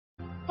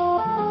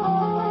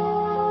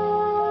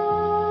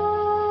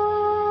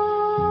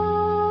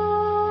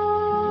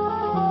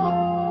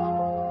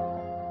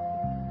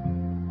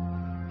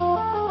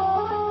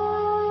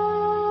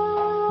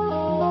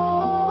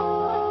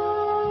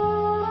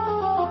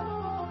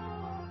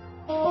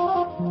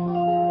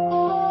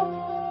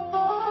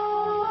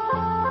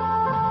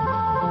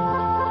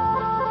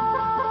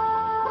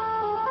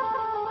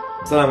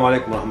Assalamu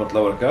alaikum wa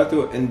rahmatullahi wa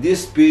barakatuh. In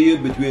this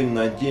period between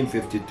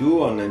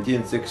 1952 and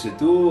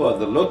 1962,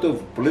 a lot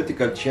of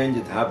political change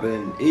that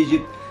happened in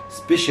Egypt,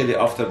 especially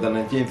after the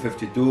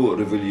 1952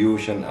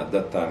 revolution at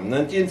that time.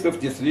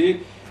 1953,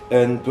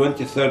 and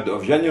 23rd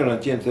of January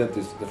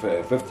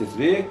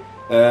 1953,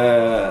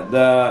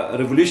 the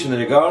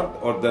Revolutionary Guard,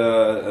 or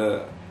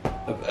the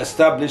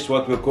established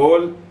what we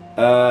call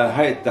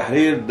Hayat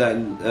Tahrir,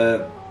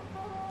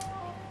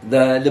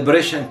 the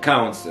Liberation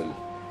Council.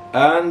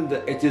 And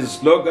its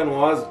slogan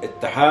was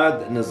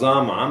اتحاد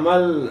نظام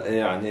عمل,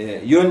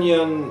 يعني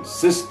union,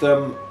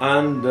 system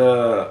and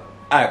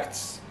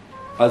acts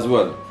as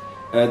well.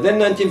 Then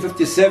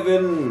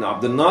 1957,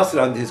 Abdel Nasser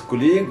and his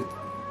colleague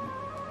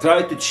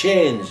tried to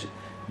change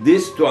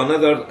this to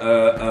another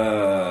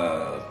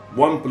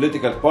one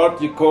political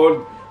party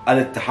called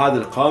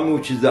Al-Ittihad Al-Qawmi,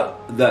 which is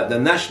the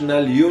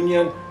National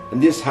Union,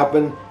 and this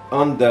happened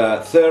on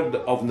the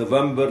 3rd of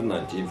November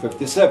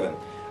 1957.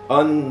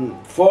 On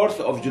 4th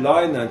of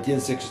July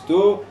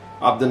 1962,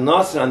 Abdel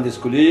Nasser and his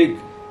colleague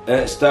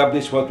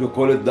established what we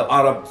call it the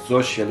Arab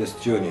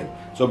Socialist Union.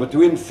 So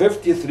between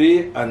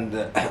 53 and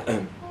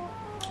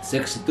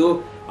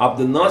 62,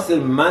 Abdel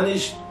Nasser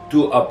managed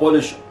to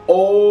abolish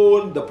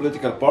all the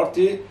political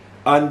party,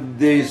 and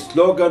the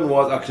slogan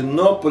was actually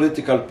no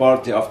political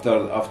party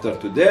after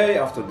today,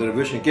 after the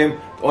revolution came,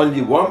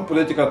 only one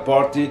political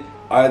party,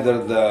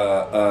 either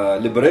the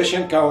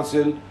Liberation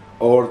Council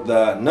or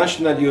the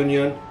National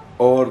Union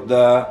or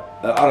the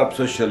Arab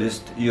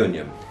Socialist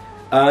Union.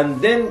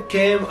 And then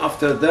came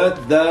after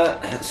that the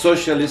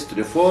socialist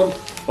reform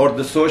or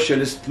the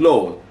socialist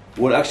law,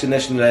 where actually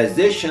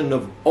nationalization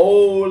of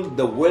all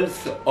the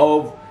wealth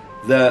of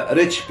the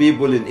rich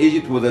people in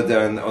Egypt, whether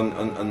they're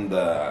on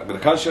the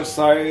agriculture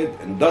side,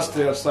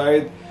 industrial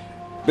side,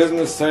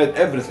 business side,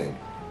 everything.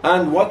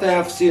 And what I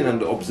have seen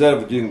and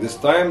observed during this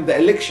time, the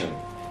election,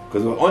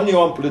 because there was only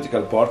one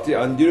political party,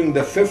 and during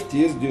the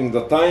 50s, during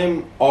the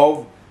time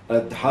of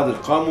Ittihad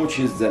Al-Qawmi, which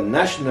is the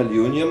National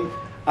Union,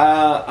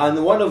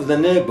 and one of the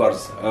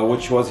neighbors,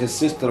 which was his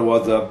sister,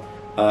 was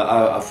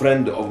a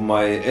friend of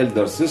my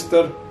elder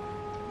sister.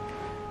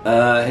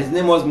 His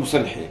name was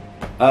Musalhi,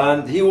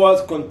 and he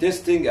was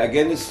contesting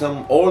against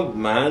some old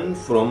man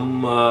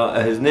from,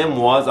 his name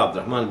was Hany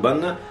El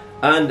Banna,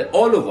 and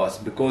all of us,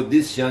 because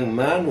this young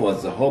man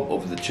was the hope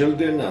of the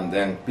children and the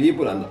young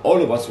people, and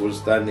all of us were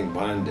standing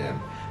behind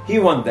him. He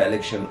won the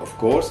election, of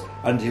course,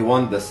 and he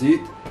won the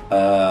seat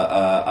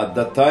at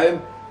that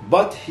time,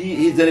 but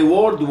his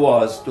reward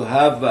was to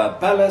have a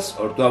palace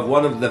or to have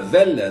one of the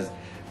villas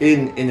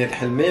in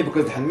Helmiya,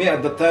 because Helmiya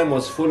at the time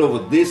was full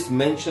of this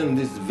mansion,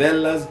 these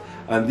villas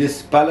and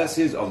these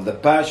palaces of the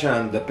Pasha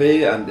and the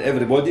Bey and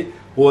everybody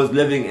who was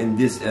living in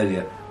this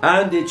area.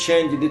 And he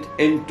changed it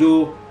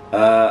into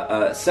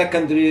a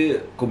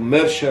secondary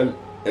commercial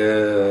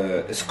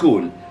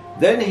school.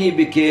 Then he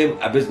became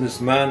a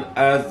businessman,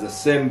 as the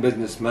same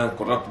businessman,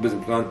 corrupt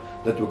businessman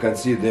that we can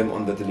see them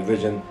on the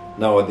television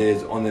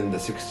nowadays, on in the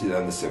 60s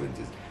and the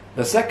 70s.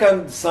 The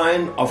second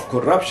sign of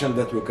corruption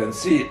that we can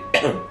see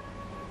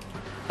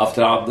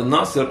after Abdel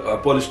Nasser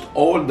abolished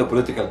all the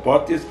political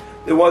parties,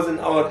 there was in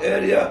our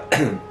area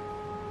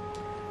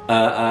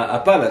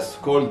a palace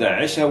called the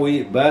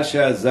Ishawi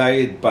Basha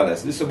Zayed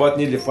Palace. This is about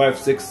nearly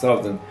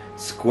 5,000–6,000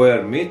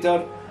 square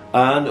meter,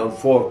 and on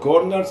 4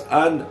 corners,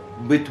 and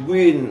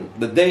between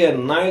the day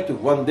and night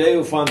of one day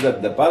we found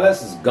that the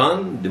palace is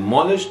gone,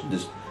 demolished,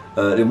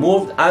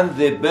 removed, and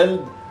they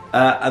built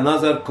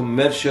another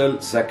commercial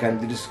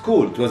secondary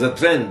school. It was a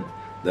trend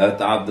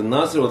that Abdel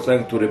Nasser was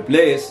trying to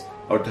replace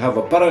or to have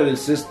a parallel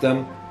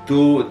system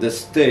to the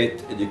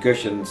state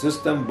education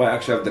system by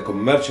actually have the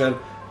commercial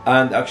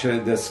and actually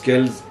the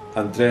skills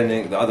and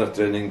training, the other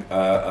training,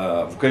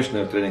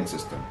 vocational training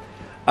system.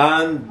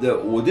 And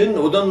we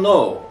don't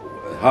know,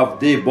 have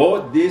they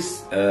bought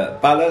this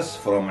palace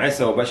from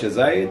Isa or Basha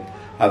Zayed?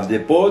 Have they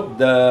bought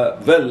the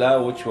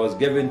villa which was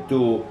given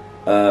to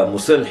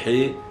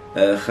Musalhi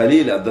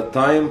Khalil at the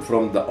time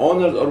from the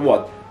owners, or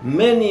what?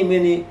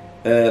 Many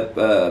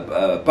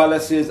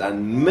palaces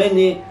and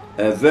many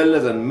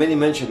villas and many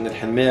mansions in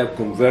Helmiya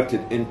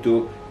converted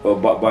into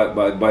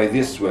by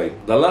this way.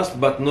 The last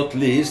but not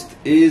least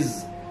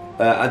is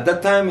at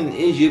that time in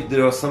Egypt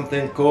there was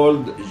something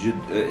called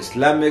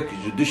Islamic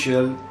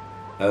judicial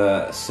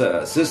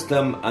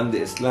system and the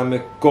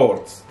Islamic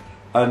courts.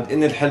 And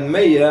in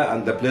Helmiya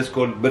and the place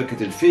called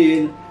Birkat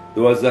al-Fil,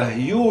 there was a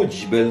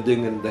huge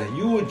building and a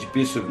huge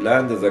piece of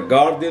land as a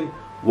garden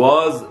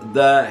was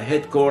the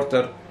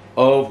headquarters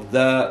of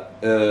the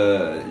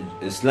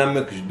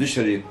Islamic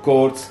judiciary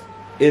courts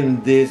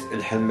in this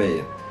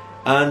Helmiya.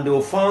 And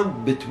we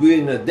found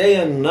between day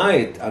and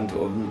night, and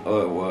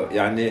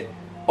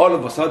all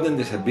of a sudden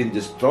this had been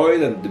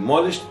destroyed and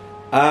demolished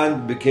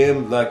and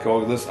became like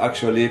this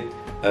actually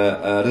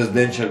a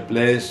residential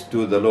place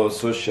to the low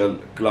social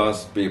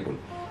class people.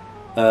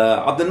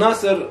 Abdel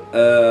Nasser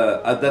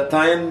at that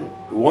time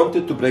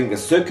wanted to bring a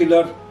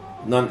secular,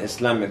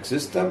 non-Islamic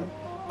system.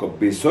 Could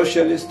be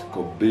socialist,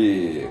 could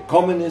be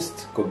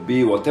communist, could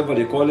be whatever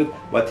you call it,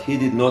 but he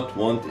did not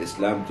want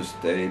Islam to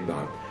stay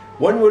behind.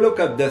 When we look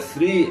at the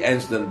three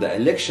incidents, the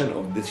election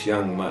of this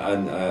young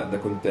man and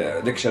the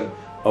election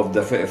of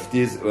the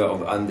 50s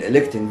and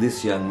electing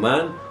this young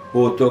man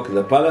who took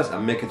the palace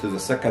and make it to the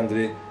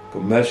secondary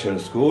commercial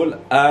school,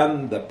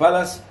 and the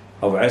palace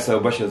of Isa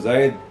Bashar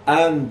Zayed,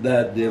 and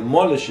the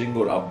demolishing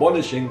or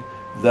abolishing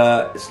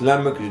the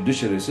Islamic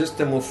judiciary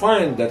system, we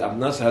find that Abdel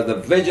Nasser had a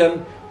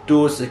vision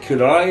to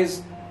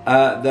secularize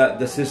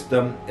the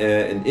system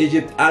in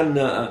Egypt and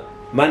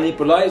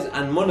monopolize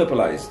and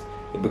monopolized,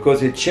 because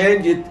he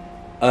changed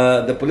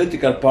the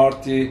political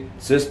party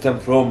system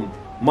from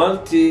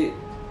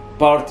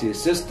multi-party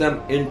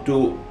system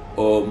into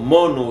a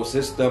mono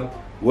system,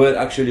 where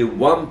actually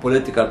one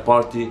political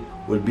party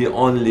will be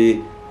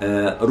only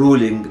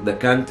ruling the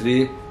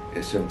country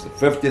since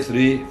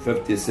 53,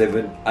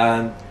 57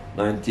 and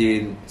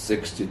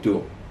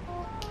 1962.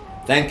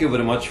 Thank you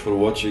very much for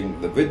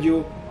watching the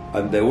video,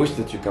 and I wish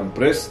that you can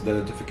press the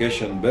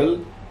notification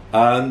bell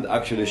and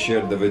actually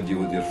share the video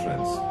with your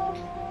friends.